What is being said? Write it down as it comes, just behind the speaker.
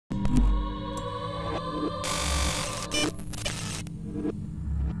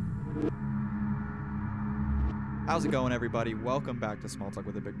How's it going, everybody? Welcome back to Small Talk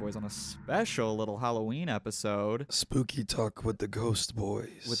with the Big Boys on a special little Halloween episode Spooky talk with the ghost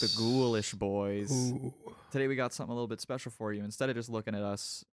boys. with the ghoulish boys. Ooh. Today we got something a little bit special for you. Instead of just looking at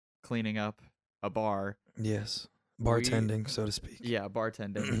us cleaning up a bar, Yes. we- Bartending, so to speak. yeah,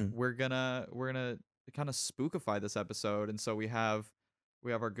 bartending. we're gonna kind of spookify this episode, and so we have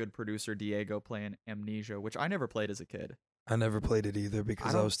our good producer Diego playing Amnesia, which I never played as a kid. I never played it either because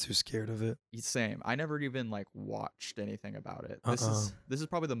I don't- was too scared of it. Same. I never even like watched anything about it. This Uh-uh. is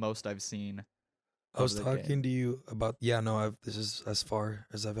probably the most I've seen. I was of the talking game. to you about this is as far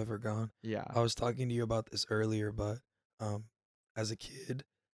as I've ever gone. Yeah. I was talking to you about this earlier, but as a kid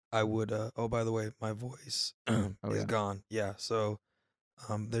I would oh, by the way, my voice is yeah. gone. Yeah, so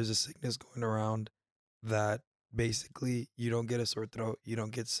there's a sickness going around that basically you don't get a sore throat, you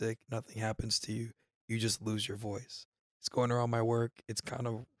don't get sick, nothing happens to you. You just lose your voice. It's going around my work. It's kind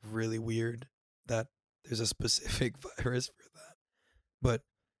of really weird that there's a specific virus for that. But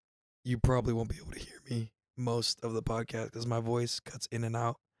you probably won't be able to hear me most of the podcast because my voice cuts in and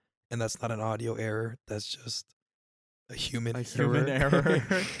out. And that's not an audio error. That's just a human error.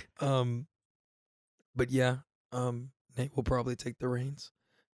 But yeah, Nate will probably take the reins.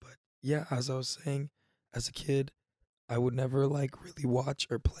 But yeah, as I was saying, as a kid, I would never like really watch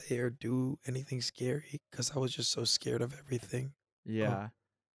or play or do anything scary because I was just so scared of everything. Yeah.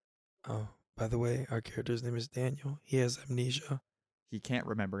 Oh, by the way, our character's name is Daniel. He has amnesia. He can't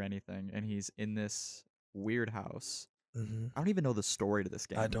remember anything, and he's in this weird house. Hmm I don't even know the story to this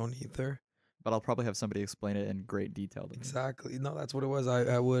game. I don't either. But I'll probably have somebody explain it in great detail to me. Exactly. No, that's what it was.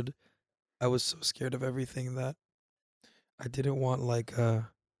 I was so scared of everything that I didn't want like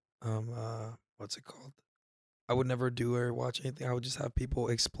what's it called? I would never do or watch anything. I would just have people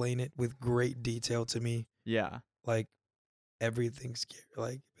explain it with great detail to me. Yeah. Like everything's scary.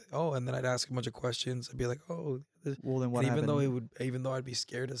 Like, oh, and then I'd ask a bunch of questions. I'd be like, oh, Well, then what and happened? even though I'd be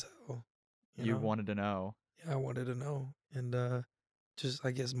scared as hell, You know? wanted to know. Yeah, I wanted to know, and just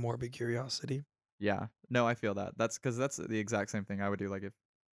I guess morbid curiosity. Yeah. No, I feel that. That's because that's the exact same thing I would do. Like if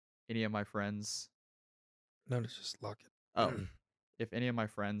any of my friends, No, to just lock it. oh, if any of my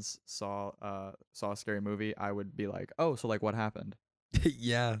friends saw a scary movie, I would be like, oh, so like what happened?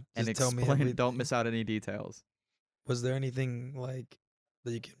 Yeah, And just tell me explain. everything. Don't miss out any details. Was there anything like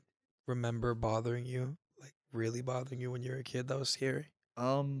that you can remember bothering you, like really bothering you when you were a kid that was scary?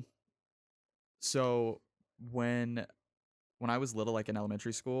 So when I was little, like in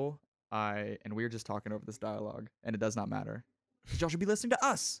elementary school, and we were just talking over this dialogue, and it does not matter. Y'all should be listening to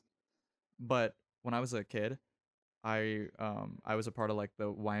us. But when I was a kid, I was a part of like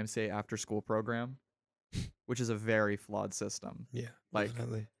the YMCA after school program, which is a very flawed system. Yeah, Like,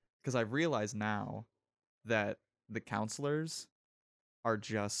 definitely. because I've realized now that the counselors are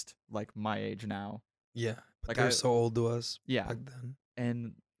just like my age now. Yeah, but Like they're so old to us Yeah. back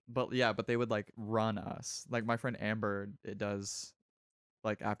then. But they would like run us. Like my friend Amber, it does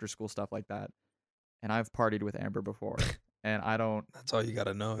like after school stuff like that. And I've partied with Amber before. And I don't That's all you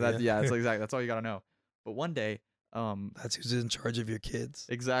gotta know. yeah, it's exactly that's all you gotta know. But one day, That's who's in charge of your kids.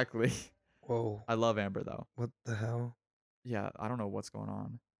 exactly. Whoa, I love Amber though. what the hell? Yeah, I don't know what's going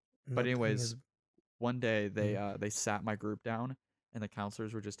on. But Nothing anyways, is- one day they sat my group down and the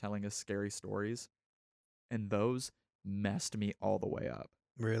counselors were just telling us scary stories. And those messed me all the way up.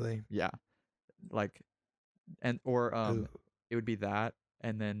 really. Yeah. Like Ooh. it would be that,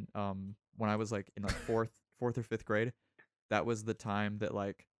 and then when I was like in like fourth or fifth grade, that was the time that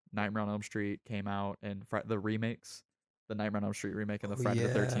like Nightmare on Elm Street came out, and the remakes, the Nightmare on Elm Street remake and the Oh, Friday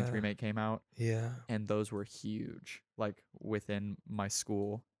the 13th yeah. remake came out, Yeah. and those were huge like within my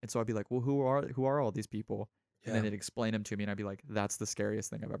school. And so I'd be like, well, who are all these people? And then Yeah. they'd explain them to me, and I'd be like, that's the scariest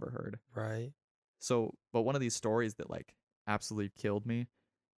thing I've ever heard. Right. So, but one of these stories that like absolutely killed me,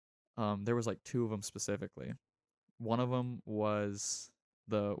 there was like two of them specifically. One of them was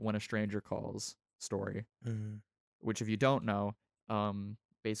the When a Stranger Calls story, Mm-hmm. which if you don't know,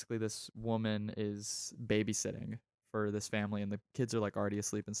 basically this woman is babysitting for this family, and the kids are like already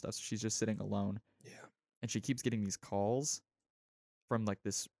asleep and stuff, so she's just sitting alone, Yeah. and she keeps getting these calls from like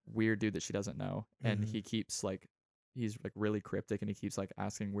this weird dude that she doesn't know, and Mhm. he keeps like, he's like really cryptic, and he keeps like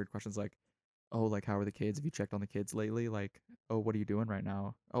asking weird questions like, oh, like how are the kids? Have you checked on the kids lately? Like, oh, what are you doing right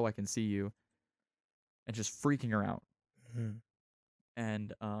now? Oh, I can see you. And just freaking her out. Mm-hmm.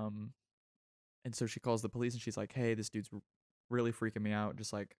 And so she calls the police, and she's like, hey, this dude's really freaking me out,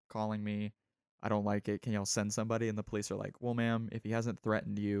 just like calling me. I don't like it. Can y'all send somebody? And the police are like, well, ma'am, if he hasn't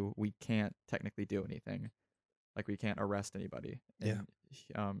threatened you, we can't technically do anything. Like, we can't arrest anybody. Yeah.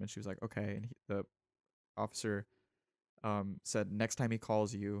 And she was like, okay. And the officer said, next time he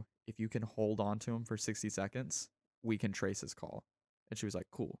calls you, if you can hold on to him for 60 seconds, we can trace his call. And she was like,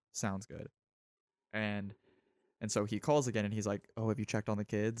 cool, sounds good. And so he calls again and he's like, oh, have you checked on the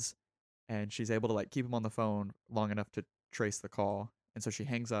kids? And she's able to like keep him on the phone long enough to trace the call. And so she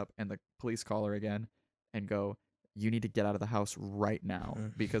hangs up and the police call her again and go, you need to get out of the house right now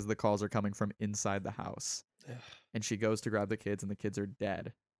Mhm. because the calls are coming from inside the house. Yeah. And she goes to grab the kids and the kids are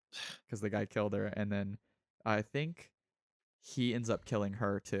dead because the guy killed her. And then I think he ends up killing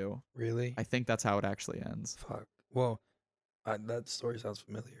her too. Really? I think that's how it actually ends. Fuck. Well, that story sounds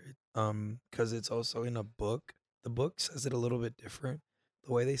familiar. Because it's also in a book. The book says it a little bit different.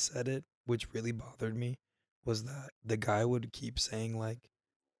 The way they said it, which really bothered me, was that the guy would keep saying like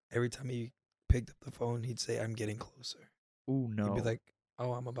every time he picked up the phone, he'd say, "I'm getting closer." Ooh, He'd be no. like,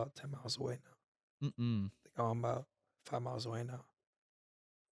 "Oh, I'm about 10 miles away now." Mm-mm. Like, "Oh, I'm about 5 miles away now."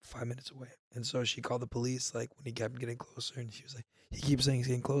 5 minutes away. And so she called the police like when he kept getting closer and she was like, he keeps saying he's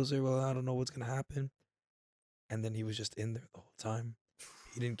getting closer. Well, I don't know what's gonna happen. And then he was just in there the whole time.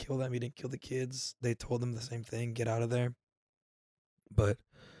 He didn't kill them, he didn't kill the kids. They told him the same thing, get out of there. But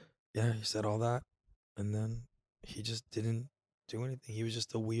yeah, he said all that and then he just didn't do anything. He was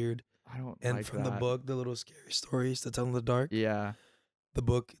just a weird I don't and like from the that. book, the little scary stories to tell in the dark, Yeah. the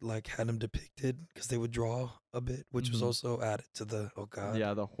book like had him depicted because they would draw a bit, which was Mm-hmm. also added to the oh god.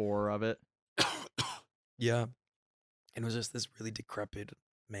 Yeah, the horror of it. Yeah. And it was just this really decrepit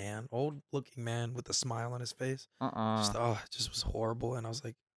man, old looking man with a smile on his face. Uh-uh. Just it just was horrible. And I was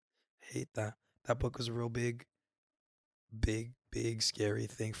like, I hate that. That book was a real big, scary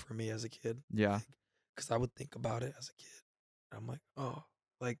thing for me as a kid. Yeah. Like, because I would think about it as a kid. And I'm like, oh,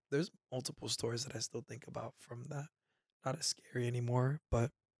 like there's multiple stories that I still think about from that. Not as scary anymore,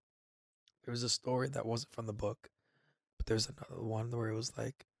 but there was a story that wasn't from the book. But there's another one where it was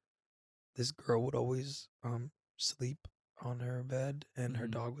like this girl would always sleep on her bed and her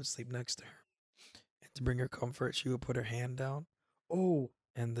Mm-hmm. dog would sleep next to her. And to bring her comfort, she would put her hand down Oh,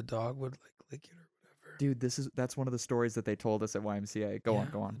 and the dog would like lick it or whatever. dude, that's one of the stories that they told us at YMCA. Go on,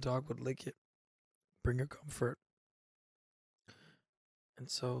 Yeah, go the on. dog would lick it, bring her comfort. And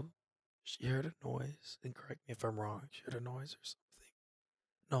so she heard a noise, and correct me if I'm wrong, she heard a noise or something.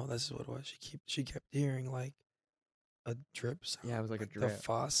 No, this is what it was. She kept hearing like a drip Yeah, it sound, was like a like the drip.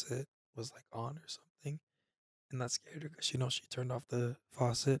 faucet was like on or something. And that scared her because she turned off the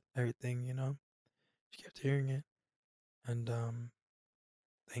faucet, everything. She kept hearing it. And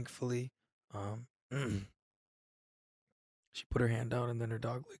thankfully, um she put her hand out and then her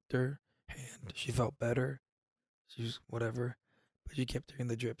dog licked her hand. She felt better. She was whatever. But she kept hearing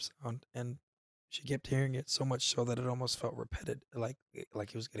the drip sound and she kept hearing it so much so that it almost felt repetitive, like it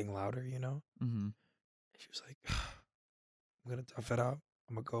was getting louder. Mm-hmm. She was like, I'm gonna tough it out.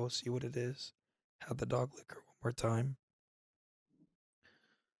 I'm gonna go see what it is. Had the dog lick her one more time.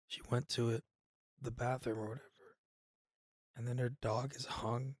 She went to it, the bathroom or whatever, and then her dog is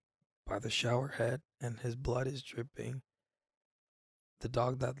hung by the shower head and his blood is dripping. The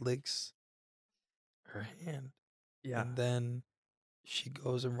dog that licks her hand. Yeah. And then she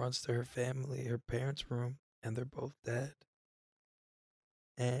goes and runs to her family, her parents' room, and they're both dead.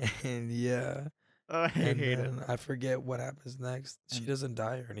 And yeah, I and hate it. then I forget what happens next. She And doesn't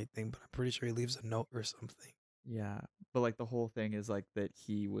die or anything, but I'm pretty sure he leaves a note or something. yeah, but like the whole thing is like that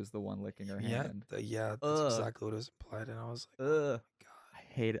he was the one licking her Yeah, hand. yeah, that's Ugh. exactly what was implied, and I was like, oh Ugh. my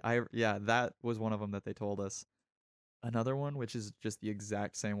I hate it. Yeah, that was one of them that they told us. Another one, which is just the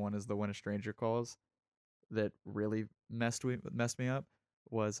exact same one as the when a stranger calls, that really messed me up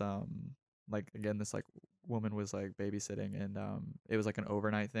was like again this like woman was like babysitting and it was like an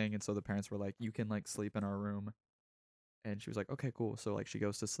overnight thing and so the parents were like you can like sleep in our room and she was like okay cool so like she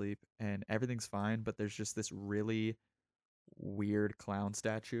goes to sleep and everything's fine but there's just this really weird clown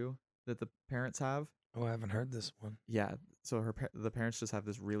statue that the parents have. god, oh, I haven't heard this one. Yeah, so the parents just have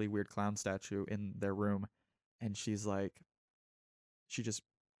this really weird clown statue in their room and she's like she just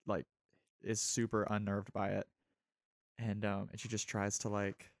like is super unnerved by it and she just tries to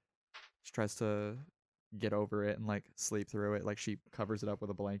like she tries to get over it and like sleep through it like she covers it up with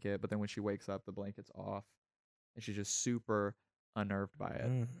a blanket but then when she wakes up the blanket's off and she's just super unnerved by it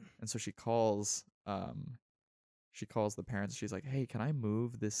Mm, and so she calls the parents she's like hey can I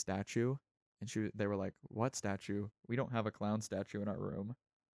move this statue and they were like what statue we don't have a clown statue in our room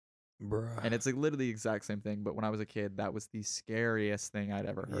bruh. and it's like literally the exact same thing but when I was a kid that was the scariest thing I'd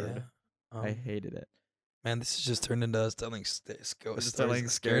ever Yeah. heard. I hated it. Man, this has just turned into us telling We're ghost just stories telling that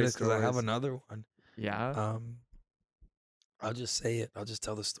scared scary us because I have stories. another one. Yeah. Um, I'll just say it. I'll just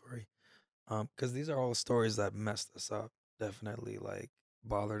tell the story. Because these are all stories that messed us up. Definitely, like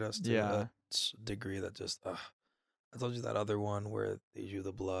bothered us to a Yeah. degree that just. I told you that other one where they drew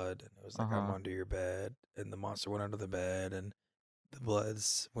the blood and it was like, I'm Uh-huh. under your bed. And the monster went under the bed. And the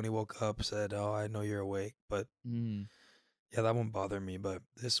bloods, when he woke up, said, Oh, I know you're awake. But Mm. yeah, that won't bother me. But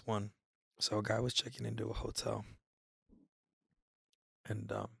this one, so a guy was checking into a hotel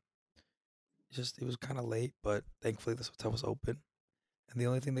and just it was kind of late, but thankfully this hotel was open. And the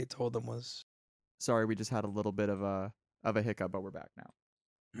only thing they told him was, Sorry, we just had a little bit of a hiccup, but we're back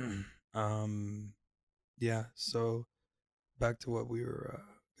now. um, yeah. So back to what we were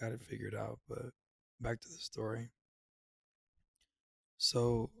got it figured out, but back to the story.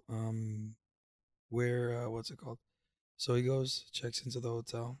 So where what's it called? So he goes, checks into the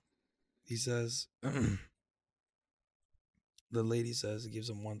hotel. He says, the lady says, gives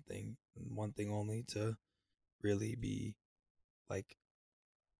him one thing, and one thing only to really be like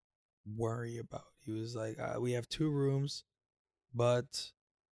worry about. He was like, we have 2 rooms, but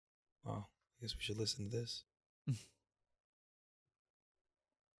well, I guess we should listen to this.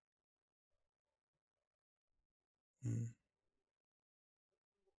 Mm.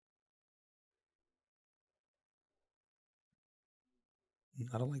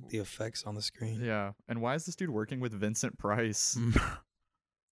 I don't like the effects on the screen. Yeah. And why is this dude working with Vincent Price?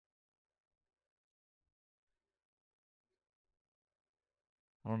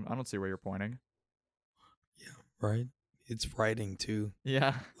 I don't see where you're pointing. Yeah, right. It's writing too.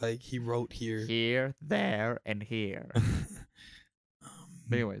 Yeah. Like he wrote here. Here, there, and here.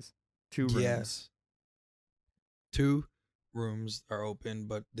 But anyways, 2 rooms. Yes, 2 rooms are open,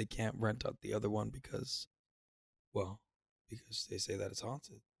 but they can't rent out the other one because, well, because they say that it's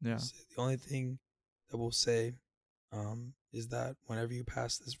haunted. Yeah. The only thing that we'll say is that whenever you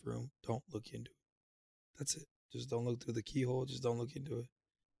pass this room, don't look into it. That's it. Just don't look through the keyhole. Just don't look into it.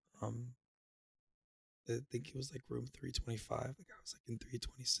 Um, I think it was like room 325. The guy was like in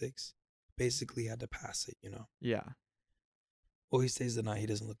 326. Basically, had to pass it. Yeah. Well, he stays the night. He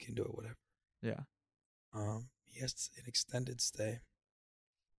doesn't look into it. Whatever. Yeah. He has an extended stay,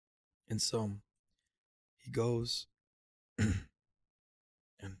 and so he goes, and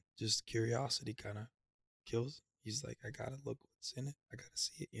just curiosity kind of kills him. He's like, I gotta look what's in it. I gotta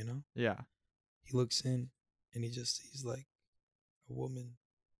see it. Yeah. He looks in, and he just sees like a woman,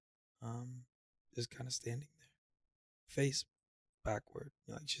 um, just kind of standing there, face backward.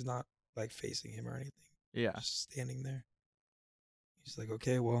 Like she's not like facing him or anything. Yeah. Just standing there. He's like,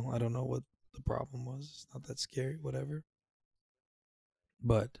 okay, well, I don't know what the problem was. It's not that scary, whatever.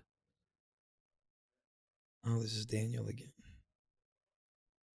 But oh, this is Daniel again.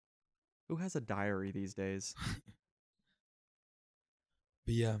 Who has a diary these days?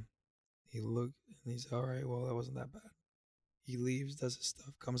 But yeah, he looked and he's all right. Well, that wasn't that bad. He leaves, does his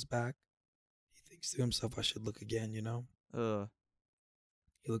stuff, comes back. He thinks to himself, I should look again. Ugh.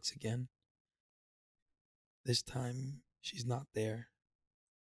 He looks again. This time, she's not there.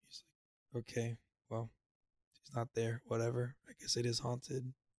 He's like, okay, well, she's not there. Whatever. I guess it is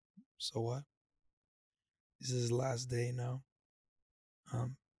haunted. So what? This is his last day now.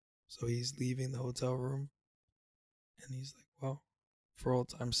 So he's leaving the hotel room, and he's like, well, for old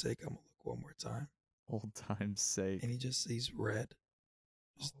time's sake, I'm gonna look one more time. Old time's sake. And he just sees red,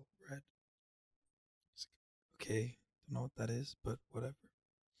 just red. He's like, okay, don't know what that is, but whatever.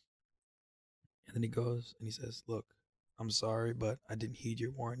 And then he goes and he says, look, I'm sorry, but I didn't heed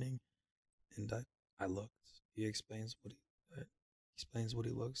your warning, and I looked. He explains what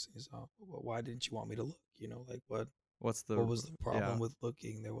he looks. He's well, why didn't you want me to look? Like what What's the what was the problem yeah. with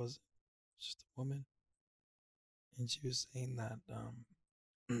looking? There was just a woman, and she was saying that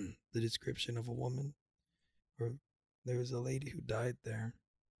the description of a woman, or there was a lady who died there,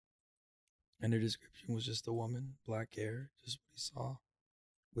 and her description was just a woman, black hair, just what he saw,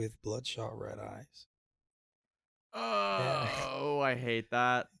 with bloodshot red eyes. Yeah, Oh, I hate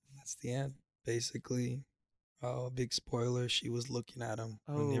that. that's the end. Basically, oh, big spoiler, she was looking at him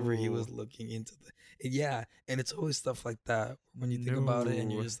whenever he Oh. was looking into yeah, and it's always stuff like that when you think about it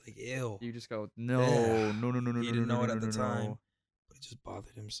and you're No. just like, ew. You just go, Yeah. no, no, no, no, no, He no, no, didn't no, know no, it no, at the no, time, no. but it just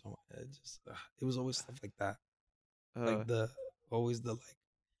bothered him so much. It was always stuff like that. Uh, Like always the like,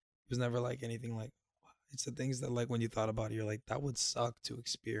 it was never like anything like, it's the things that like when you thought about it, you're like, that would suck to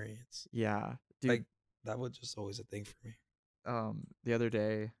experience. yeah, dude. Like, that was just always a thing for me. The other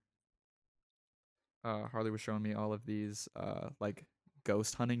day, Harley was showing me all of these like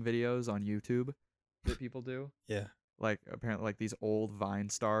ghost hunting videos on YouTube that people do. Yeah. Like apparently, like these old Vine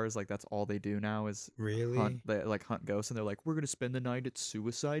stars, like that's all they do now is hunt. Really? They like hunt ghosts, and they're like, we're gonna spend the night at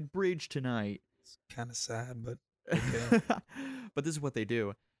Suicide Bridge tonight. It's kind of sad, but okay. But this is what they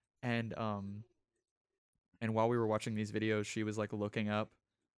do, and and while we were watching these videos, she was like looking up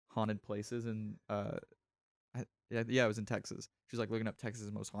haunted places Yeah, it was in Texas. She was like looking up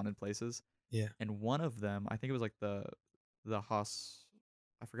Texas' most haunted places, Yeah. and one of them, I think it was like the hos,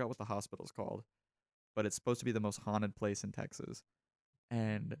 I forgot what the hospital's called, but it's supposed to be the most haunted place in Texas.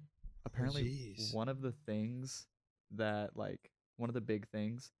 And Oh, apparently, jeez. one of the things that like one of the big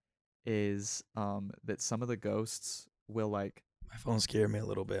things is that some of the ghosts will like My phone scared me a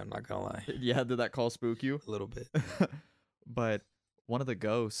little bit. I'm not gonna lie. yeah, did that call spook you? A little bit. But one of the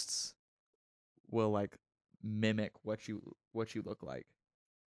ghosts will like mimic what you look like.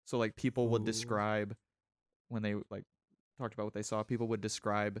 So like people would Ooh. describe when they like talked about what they saw, people would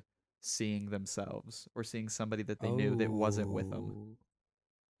describe seeing themselves or seeing somebody that they knew that wasn't with them. Oh.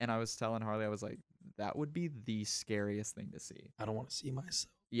 And I was telling Harley, I was like, that would be the scariest thing to see. I don't want to see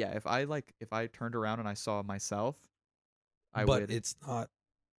myself. Yeah, if I turned around and I saw myself, I But would it's not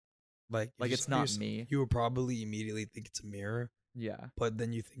like if like you it's saw not yourself, me. you would probably immediately think it's a mirror. Yeah. But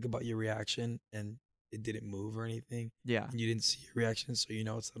then you think about your reaction and it didn't move or anything, Yeah. and you didn't see your reaction, so you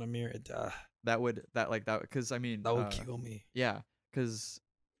know it's not a mirror. That cuz I mean, that would kill me. yeah, cuz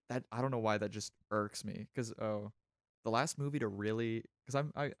that I don't know why that just irks me cuz the last movie to really cuz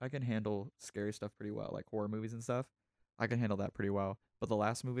I can handle scary stuff pretty well, like horror movies and stuff. I can handle that pretty well. But the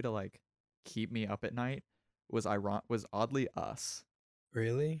last movie to like keep me up at night was oddly Us.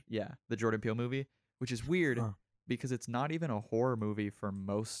 Really? Yeah, the Jordan Peele movie, which is weird Huh. because it's not even a horror movie for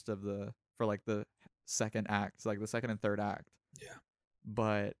like the second act, like the second and third act. Yeah.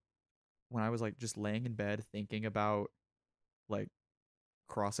 But when I was like just laying in bed thinking about like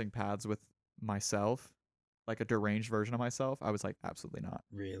crossing paths with myself, like a deranged version of myself, I was like, absolutely not.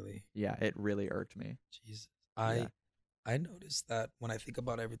 Really? Yeah, it really irked me. Jesus. Yeah. I noticed that when I think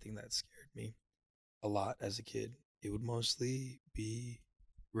about everything that scared me a lot as a kid, it would mostly be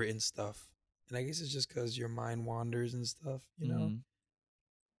written stuff. And I guess it's just because your mind wanders and stuff, you know? Hmm.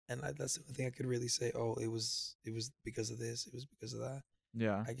 And that's the only thing I could really say, oh, it was because of this, it was because of that.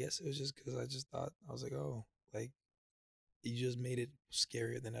 Yeah. I guess it was just because I just thought, I was like, oh, like, you just made it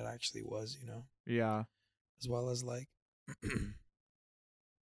scarier than it actually was, you know? Yeah. As well as like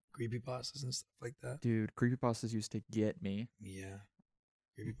creepypastas and stuff like that. Dude, creepypastas used to get me. Yeah,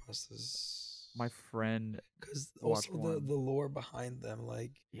 creepypastas. My friend Because watched also the one. the lore behind them,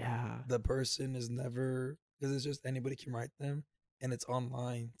 like Yeah. the person is never, because it's just anybody can write them and it's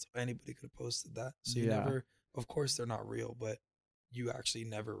online, so anybody could have posted that. So you Yeah. never, of course, they're not real, but you actually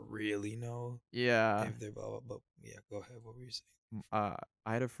never really know Yeah. if they're blah blah. But yeah, go ahead. What were you saying? uh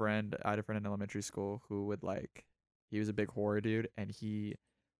I had a friend in elementary school who would like he was a big horror dude and he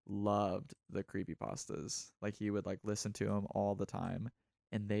loved the creepypastas. Like he would like listen to them all the time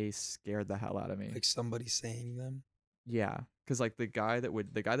and they scared the hell out of me. Like somebody saying them. Yeah, cuz like the guy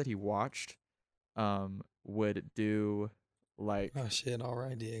that he watched would do like Oh shit! All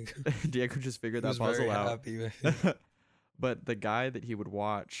right, Diego. Diego just figured He that was very puzzle out. happy. Man. But the guy that he would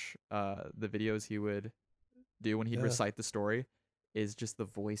watch the videos he would do when he'd Yeah. recite the story is just the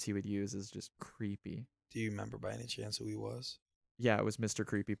voice he would use is just creepy. Do you remember by any chance who he was? Yeah, it was Mr.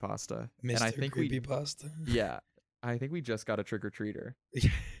 Creepypasta. And I Mr. think we Creepypasta. yeah, I think we just got a trick or treater.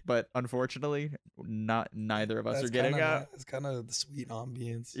 But unfortunately, not neither of us are That's getting kind of out. that's kind of the sweet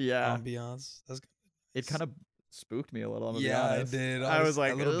ambience. Yeah. Ambiance. That's It nice. kind of spooked me a little, I'm gonna be Yeah, I honest. did. I was That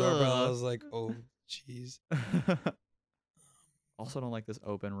like, little doorbell. I ugh. was like, oh, jeez. Also don't like this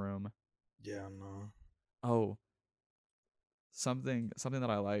open room. Yeah, no. Oh, something that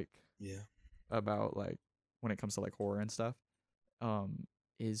I like Yeah. about like when it comes to like horror and stuff,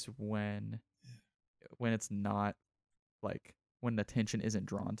 is Yeah. when it's not like when the tension isn't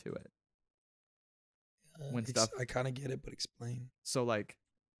drawn to it. When stuff I kind of get it, but explain. so like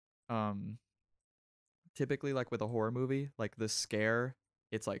um typically like with a horror movie, like the scare,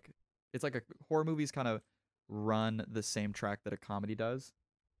 it's like a horror movies kind of run the same track that a comedy does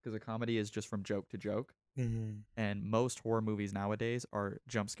because a comedy is just from joke to joke, Mm-hmm. and most horror movies nowadays are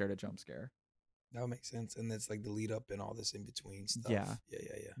jump scare to jump scare. That would make sense. And it's like the lead up and all this in between stuff. Yeah, Yeah,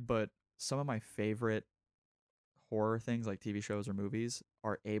 yeah, yeah. but some of my favorite horror things like TV shows or movies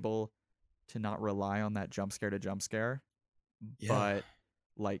are able to not rely on that jump scare to jump scare, Yeah. but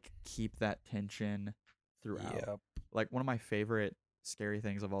like keep that tension throughout. Yep. Like one of my favorite scary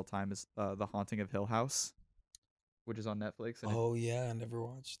things of all time is The Haunting of Hill House, which is on Netflix. And Oh yeah, I never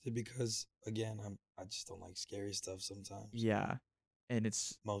watched it because again, I just don't like scary stuff sometimes. yeah, and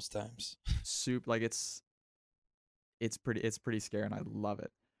it's Most times. soup like it's pretty scary and I love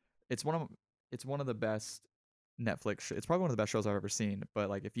it. It's one of the best it's probably one of the best shows I've ever seen. But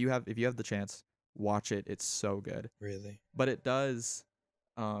like if you have the chance, watch it. It's so good. Really. But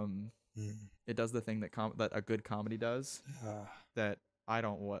um Mm. it does the thing that a good comedy does Ah, that I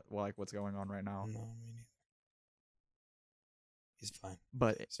don't like what's going on right now. no, me neither. He's fine.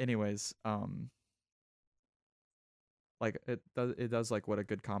 But Okay, anyways, like it does like what a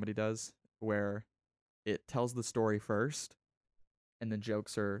good comedy does, where it tells the story first, and the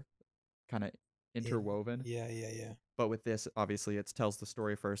jokes are kind of interwoven. yeah, yeah, yeah. But with this, obviously, it tells the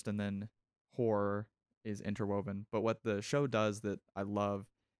story first, and then horror is interwoven. But what the show does that I love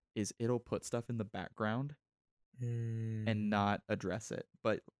is it'll put stuff in the background and Mm, not address it.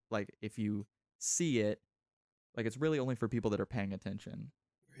 But like if you see it, like it's really only for people that are paying attention.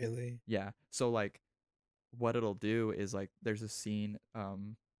 really? Yeah. So like what it'll do is like there's a scene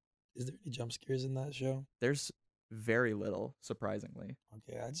Is there any jump scares in that show? there's very little, surprisingly.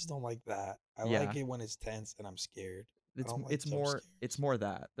 Okay, I just don't like that. I like Yeah. it when it's tense and I'm scared. I It's don't like it's jump more it's scares. more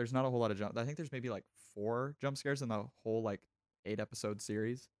that. There's not a whole lot of jump. I think there's maybe like 4 jump scares in the whole like 8 episode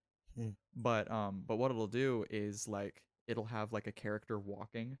series. Hmm. But what it'll do is like it'll have like a character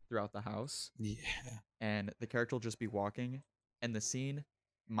walking throughout the house, Yeah. and the character will just be walking, and the scene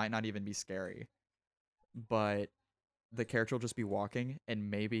might not even be scary, but the character will just be walking,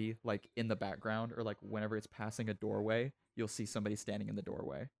 and maybe like in the background or like whenever it's passing a doorway, you'll see somebody standing in the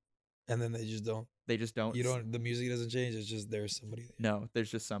doorway. And then they just don't. They just don't You don't. The music doesn't change. It's just there's somebody there. no,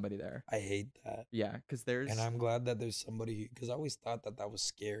 there's just somebody there. I hate that. Yeah, because And there's I'm glad that there's somebody because I always thought that that was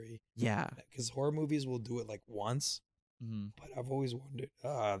scary. yeah. Because horror movies will do it like once, Mhm. but I've always wondered.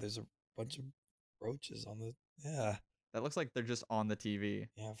 There's a bunch of roaches on the. Yeah, That looks like they're just on the TV.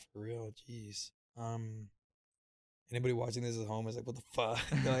 yeah, for real. Jeez. Anybody watching this at home is like, what the fuck?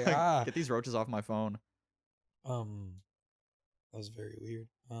 They're like, Get these roaches off my phone. um, that was very weird.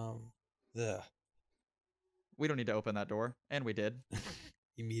 Yeah, We don't need to open that door, and we did.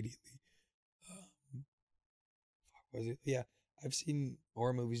 immediately. Um, was it? Yeah, I've seen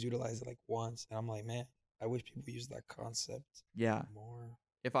horror movies utilize it like once, and I'm like, man, I wish people use that concept Yeah. more.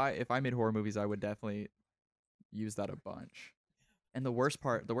 If I made horror movies, I would definitely use that a bunch. And the worst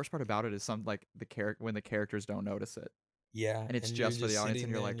part about it is some like the character when the characters don't notice it, Yeah, and it's and you're just for the just audience, and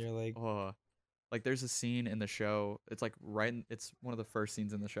sitting you're there, and like, you're like, oh, like there's a scene in the show. It's like it's one of the first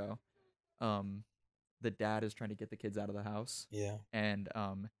scenes in the show. Um, the dad is trying to get the kids out of the house, yeah, and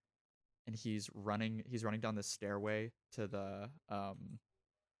he's running down the stairway to the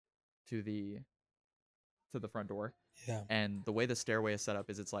to the front door. yeah, And the way the stairway is set up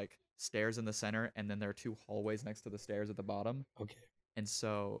is it's like stairs in the center, and then there are 2 hallways next to the stairs at the bottom. okay. And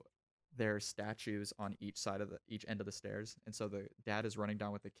so there's statues on each end of the stairs. And so the dad is running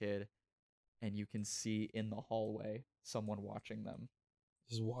down with the kid, and you can see in the hallway someone watching them.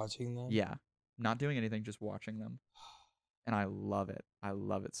 Just watching them. Yeah. Not doing anything, just watching them. And I love it. I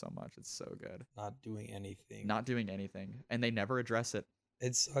love it so much. It's so good. Not doing anything. Not doing anything. And they never address it.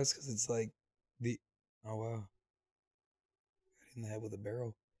 It sucks because it's like the. Oh wow, got hit in the head with a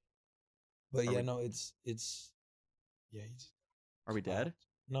barrel. But Are yeah, we no, it's yeah. He's are we dead? collapsed.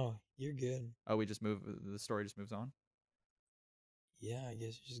 No, you're good. Oh, the story just moves on. Yeah, I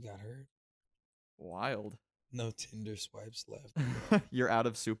guess you just got hurt. Wild. No Tinder swipes left. You're out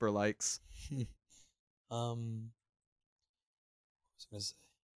of super likes. um, what was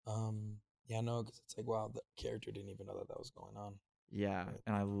I gonna say? Yeah, no, because it's like, wow, the character didn't even know that that was going on. Yeah, Right.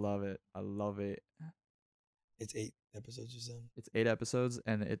 and I love it. I love it. It's 8 episodes, you said. It's 8 episodes,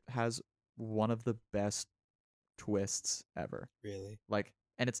 and it has one of the best twists ever. Really? Like,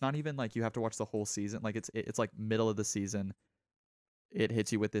 and it's not even like you have to watch the whole season. Like it's like middle of the season. It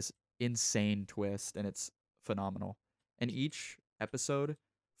hits you with this insane twist, and it's phenomenal. And each episode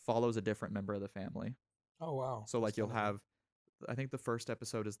follows a different member of the family. Oh wow. So That's like you'll kinda have, I think the first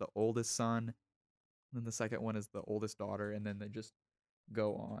episode is the oldest son, then the second one is the oldest daughter, and then they just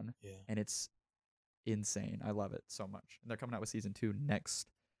go on, yeah. and it's insane. I love it so much. And they're coming out with season 2 next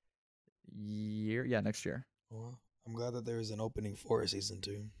year. Yeah, next year. Oh, wow. I'm glad that there is an opening for a season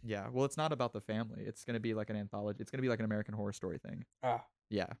 2. Yeah. Well, it's not about the family. It's gonna be like an anthology. It's gonna be like an American Horror Story thing. Ah,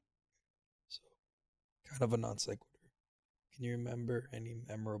 Yeah. so kind of a non sequitur. Can you remember any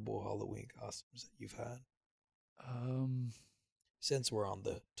memorable Halloween costumes that you've had? Um, Since we're on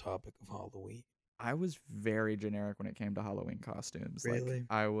the topic of Halloween. I was very generic when it came to Halloween costumes. Like Really?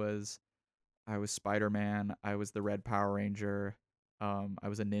 I was Spider-Man. I was the Red Power Ranger. I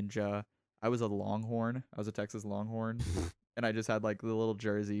was a ninja. I was a Longhorn. I was a Texas Longhorn, and I just had like the little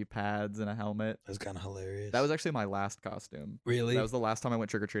jersey pads and a helmet. That's kind of hilarious. That was actually my last costume. really. That was the last time I went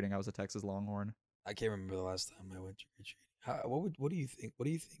trick or treating. I was a Texas Longhorn. I can't remember the last time I went trick or treating. What do you think? What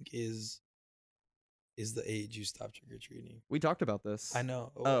do you think is the age you stop trick or treating? We talked about this. I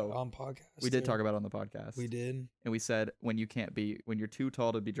know. Oh, On podcast. we did talk about it on the podcast. We did. And we said when you're too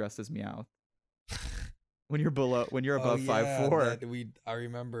tall to be dressed as Meowth, when you're Oh above five yeah, four. I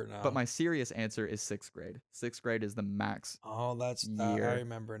remember But now. my serious answer is sixth grade. Sixth grade is the max Oh, that's I year.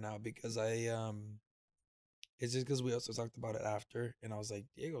 remember now because it's just because we also talked about it after, and I was like,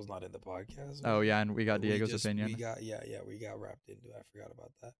 Diego's not in the podcast, Oh yeah, and we got but we Diego's just we opinion. got we got wrapped into it. I forgot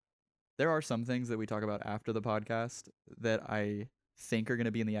about that. There are some things that we talk about after the podcast that I think are going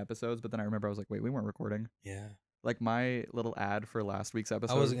to be in the episodes, but then I remember I was like, wait, we weren't recording. Yeah, Like my little ad for last week's I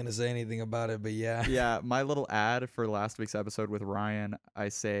episode. wasn't gonna say anything about it, but yeah, Yeah, my little ad for last week's episode with Ryan, I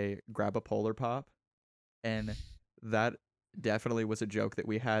say grab a Polar Pop, and that definitely was a joke that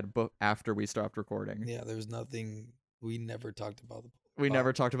we had after we stopped recording. yeah. There was nothing. We never talked about the We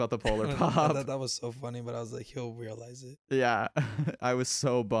never pop. talked about the Polar I Pop. thought that was so funny, but I was like, he'll realize it. Yeah, I was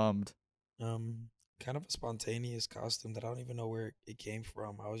so bummed. Um, Kind of a spontaneous costume that I don't even know where it came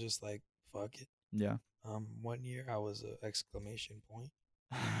from. I was just like, fuck it. Yeah. One year I was a exclamation point.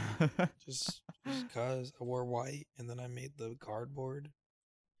 Just cause I wore white, and then I made the cardboard.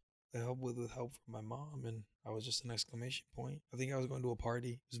 With help from my mom, and I was just an exclamation point. I think I was going to a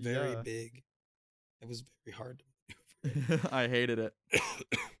party. It was very Yeah. big. It was very hard to maneuver. I hated it.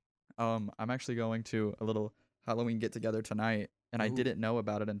 I'm actually going to a little Halloween get together tonight, and I Ooh. didn't know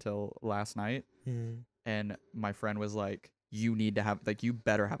about it until last night. Mhm. And my friend was like, "You need to have like you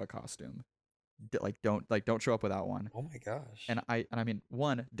better have a costume. Don't show up without one." Oh my gosh. And I mean,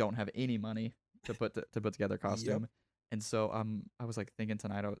 one, don't have any money to put together a costume. Yep. And so I was like thinking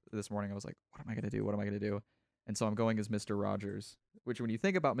tonight this morning I was like, what am I gonna do? What am I gonna do? And so I'm going as Mr. Rogers, which when you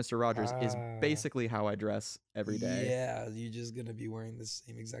think about Mr. Rogers is Ah. basically how I dress every day. Yeah, you're just gonna be wearing the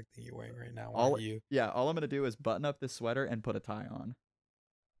same exact thing you're wearing right now, All aren't you? all I'm gonna do is button up this sweater and put a tie on.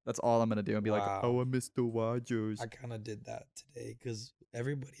 That's all I'm gonna do and be like, oh, Wow. I'm Mr. Rogers. I kind of did that today because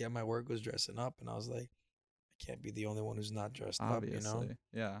everybody at my work was dressing up, and I was like, I can't be the only one who's not dressed up, you know? Obviously,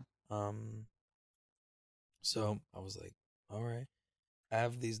 yeah. So I was like, all right, I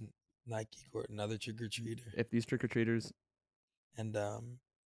have these Nike or another trick or treater, If these trick or treaters and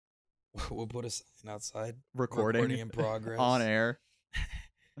we'll put a sign outside, recording in progress on air.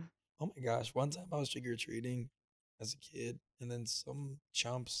 Oh my gosh! One time I was trick or treating as a kid, and then some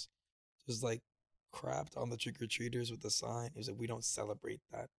chumps just like crapped on the trick or treaters with a sign. It was like, we don't celebrate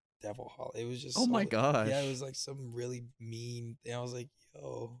that devil holiday. It was just Oh my so, gosh. yeah, it was like some really mean thing. I was like,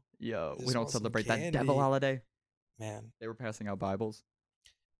 yo, Yo, I we just don't want some celebrate that devil candy. holiday. Man, They were passing out Bibles.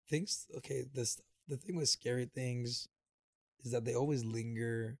 things. Okay, the thing with scary things is that they always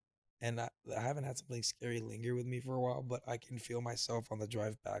linger. And I haven't had something scary linger with me for a while, but I can feel myself on the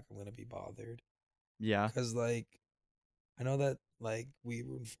drive back. I'm gonna be bothered Yeah. because, like, I know that like we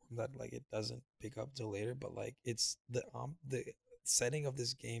were informed that like it doesn't pick up till later, but like it's the setting of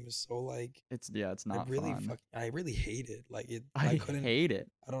this game is so like It's not fun. I really hate it. Like it, I couldn't. hate it.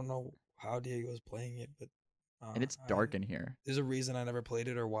 I don't know how Diego was playing it, but And it's dark in here. there's a reason I never played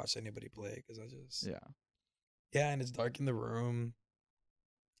it or watched anybody play it because I just Yeah. and it's dark in the room.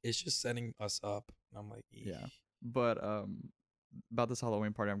 It's just setting us up, and I'm like, Yeah. But about this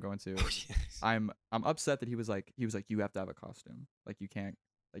Halloween party I'm going to, yes. I'm upset that he was like you have to have a costume. Like you can't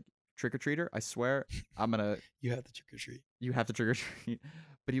like trick or treater. I swear I'm gonna You have to trick or treat. you have to trick or treat.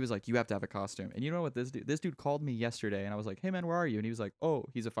 But he was like you have to have a costume. And you know what this dude called me yesterday and I was like, hey man, where are you? And he was like, oh,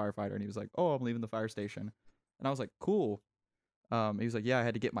 he's a firefighter. And he was like, oh, I'm leaving the fire station. And I was like, cool. He was like, yeah, I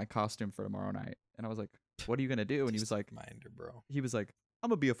had to get my costume for tomorrow night. And I was like, what are you gonna do? And he was Just a like, reminder, bro. I'm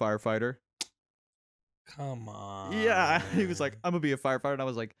gonna be a firefighter. Come on. Yeah, he was like, I'm gonna be a firefighter, and I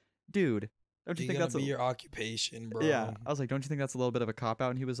was like, dude, don't you You're think gonna that's be your occupation, bro? yeah? I was like, don't you think that's a little bit of a cop out?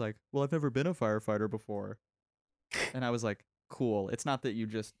 And he was like, well, I've never been a firefighter before, and I was like, cool. It's not that you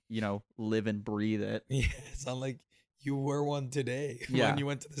just live and breathe it. Yeah, it's not like you were one today Yeah. when you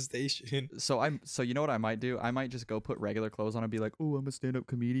went to the station. So you know what I might do? I might just go put regular clothes on and be like, oh, I'm a stand-up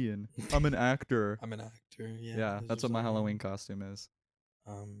comedian. I'm an actor. I'm an actor. Yeah, Yeah, that's what my Halloween costume is.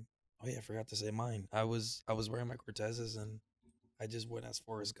 Oh yeah, I forgot to say mine. I was wearing my Cortezes, and I just went as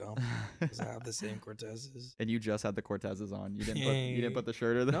Forrest Gump because I have the same Cortezes. And you just had the Cortezes on. You didn't put the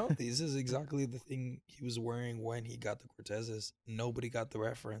shirt or the No, this is exactly the thing he was wearing when he got the Cortezes. Nobody got the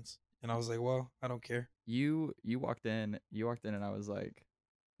reference, and I was like, well, I don't care. You walked in and I was like,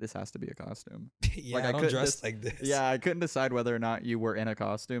 this has to be a costume. Yeah, Like, I don't couldn't dress like this. Yeah, I couldn't decide whether or not you were in a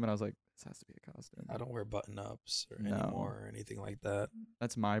costume, and I was like, this has to be a costume. I don't wear button ups or No. anymore or anything like that.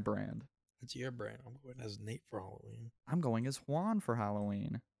 That's my brand. That's your brand. I'm going as Nate for Halloween. I'm going as Juan for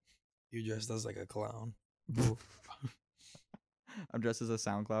Halloween. You dressed as like a clown. I'm dressed as a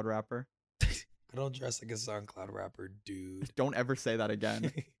SoundCloud rapper. I don't dress like a SoundCloud rapper, dude. Don't ever say that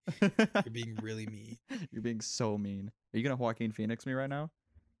again. You're being really mean. You're being so mean. Are you gonna Joaquin Phoenix me right now?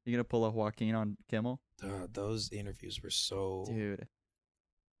 You gonna pull a Joaquin on Kimmel? Those interviews were so Dude,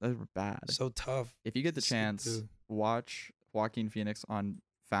 those were bad. so tough If you get the to sit chance, through. watch Joaquin Phoenix on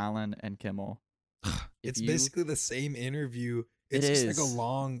Fallon and Kimmel. If It's you, basically the same interview. it It's just like a is.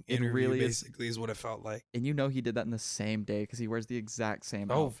 long It interview, really is. basically, is what it felt like. And you know he did that in the same day because he wears the exact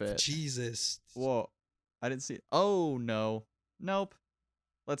same Oh, outfit. Jesus. Whoa. I didn't see it. Oh, no. Nope.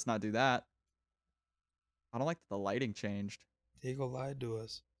 Let's not do that. I don't like that the lighting changed. Diego lied to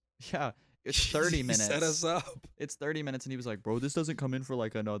us. Yeah. It's 30 He minutes. set us up. It's 30 minutes, and he was like, bro, this doesn't come in for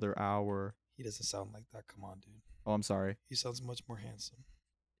like another hour. He doesn't sound like that. Come on, dude. Oh, I'm sorry. He sounds much more handsome.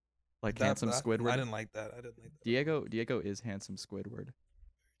 Like That- handsome that- Squidward. I didn't like that. I didn't like that. Diego is handsome Squidward.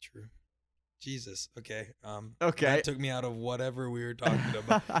 True. Jesus. Okay. Okay. That took me out of whatever we were talking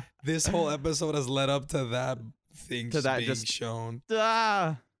about. This whole episode has led up to that thing To that being just- shown.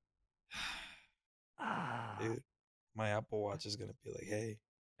 Ah. Dude, my Apple Watch is gonna be like, "Hey,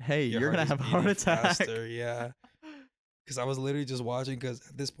 Hey, your you're gonna heart have is a heart beating attack. faster." Yeah. Because I was literally just watching. Because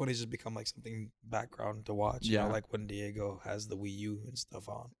at this point, it's just become like something background to watch. You know, Yeah. like when Diego has the Wii U and stuff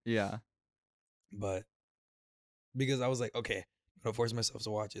on. Yeah. But because I was like, okay, I'm gonna force myself to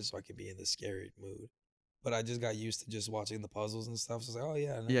watch it so I can be in the scary mood. But I just got used to just watching the puzzles and stuff. So I was like, oh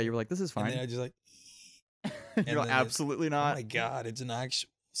yeah. Yeah, you were like, this is And fine. then I just like, You're like, then absolutely oh not. my god, it's an actual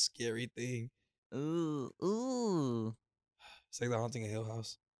scary thing. Ooh, ooh. It's like The Haunting of Hill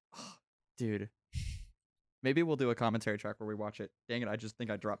House. Dude. Maybe we'll do a commentary track where we watch it. Dang it, I just think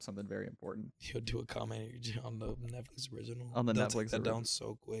I dropped something very important. You'll do a comment on the Netflix original. On the They'll Netflix take that original. down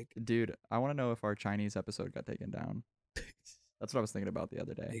so quick. Dude, I want to know if our Chinese episode got taken down. That's what I was thinking about the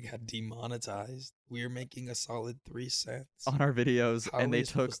other They day. got demonetized. We're making a solid 3 cents. On our videos, How and are they we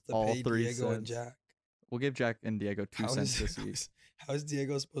took supposed to all pay 3 Diego and cents. Jack? We'll give Jack and Diego 2 How cents is, this week. how is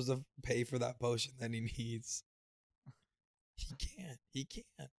Diego supposed to pay for that potion that he needs? He can't. He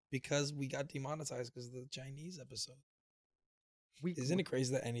can't. Because we got demonetized because of the Chinese episode. Isn't it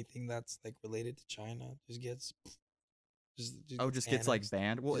crazy that anything that's like related to China just gets just gets like annexed?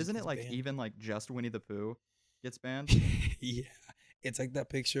 banned? Well, Just isn't it gets like banned. even like just Winnie the Pooh gets banned? Yeah. It's like that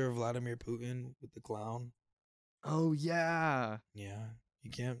picture of Vladimir Putin with the clown. Oh yeah. Yeah.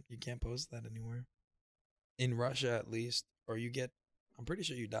 You can't post that anywhere. In Russia at least. Or I'm pretty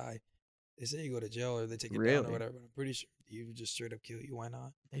sure you die. They say you go to jail or they take it down Really? or whatever, but I'm pretty sure you just straight up kill you. Why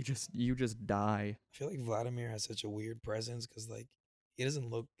not? You just die. I feel like Vladimir has such a weird presence because like he doesn't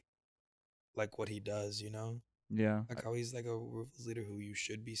look like what he does, you know? Yeah. Like how he's like a ruthless leader who you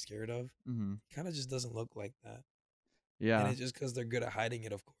should be scared of. Mm-hmm. Kind of just doesn't look like that. Yeah. And it's just because they're good at hiding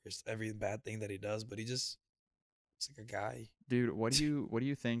it, of course, every bad thing that he does, but he just looks like a guy. Dude, what do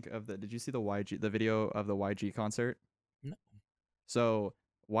you think of did you see the video of the YG concert? No. So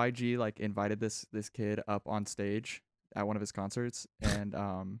YG like invited this kid up on stage at one of his concerts, and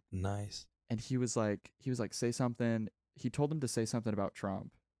Nice. and he was like say something. He told him to say something about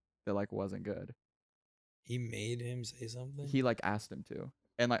Trump that like wasn't good. He made him say something? He like asked him to,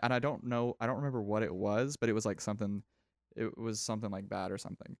 and I don't remember what it was, but it was like something. It was something like bad or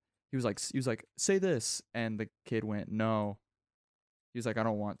something. He was like say this, and the kid went no. He was like, I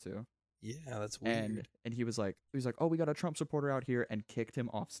don't want to. Yeah, that's weird. And he was like, oh, we got a Trump supporter out here, and kicked him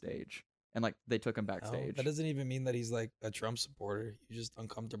off stage. And like they took him Oh, backstage. that doesn't even mean that he's like a Trump supporter. You're just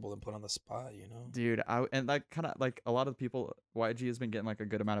uncomfortable and put on the spot, you know? Dude, and like kind of like a lot of people, YG has been getting like a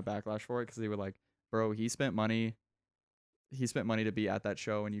good amount of backlash for it because they were like, bro, he spent money to be at that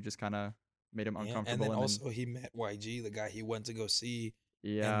show, and you just kind of made him Yeah, uncomfortable. and then also he met YG, the guy he went to go see.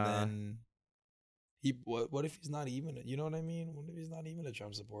 yeah, And then what if he's not even, you know what I mean? What if he's not even a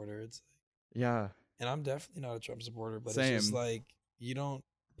Trump supporter? It's like, yeah, and I'm definitely not a Trump supporter, but it's just Same. like you don't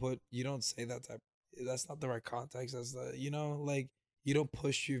say that type. That's not the right context. That's the like you don't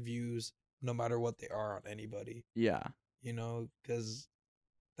push your views no matter what they are on anybody. yeah. Because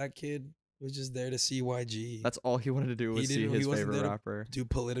that kid was just there to see YG. That's all he wanted to do was see his wasn't favorite there to rapper. do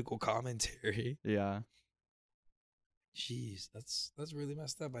political commentary. Yeah, Jeez, that's really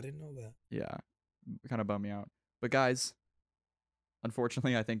messed up. I didn't know that. yeah, kind of bummed me out. But guys,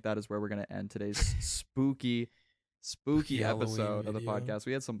 unfortunately, I think that is where we're gonna end today's spooky Halloween episode of the video. podcast.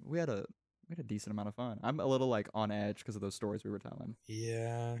 We had a decent amount of fun. I'm a little like on edge because of those stories we were telling.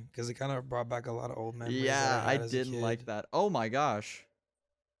 Yeah, because it kind of brought back a lot of old memories. Yeah, that I had as a didn't like kid. that. Oh my gosh,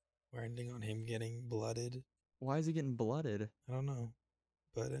 We're ending on him getting blooded. why is he getting blooded? I don't know,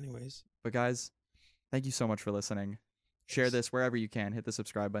 but anyways, But guys, thank you so much for listening. Share Yes. this wherever you can. Hit the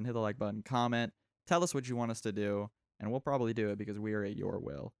subscribe button, hit the like button, comment, tell us what you want us to do, and we'll probably do it because we are at your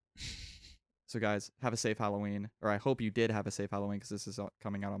will. So guys, have a safe Halloween, or I hope you did have a safe Halloween because this is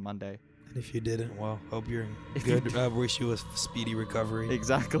coming out on Monday. And if you didn't, well, hope you're in If you good. I wish you a speedy recovery.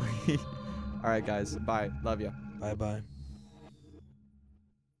 Exactly. All right, guys. Bye. Love you. Bye bye.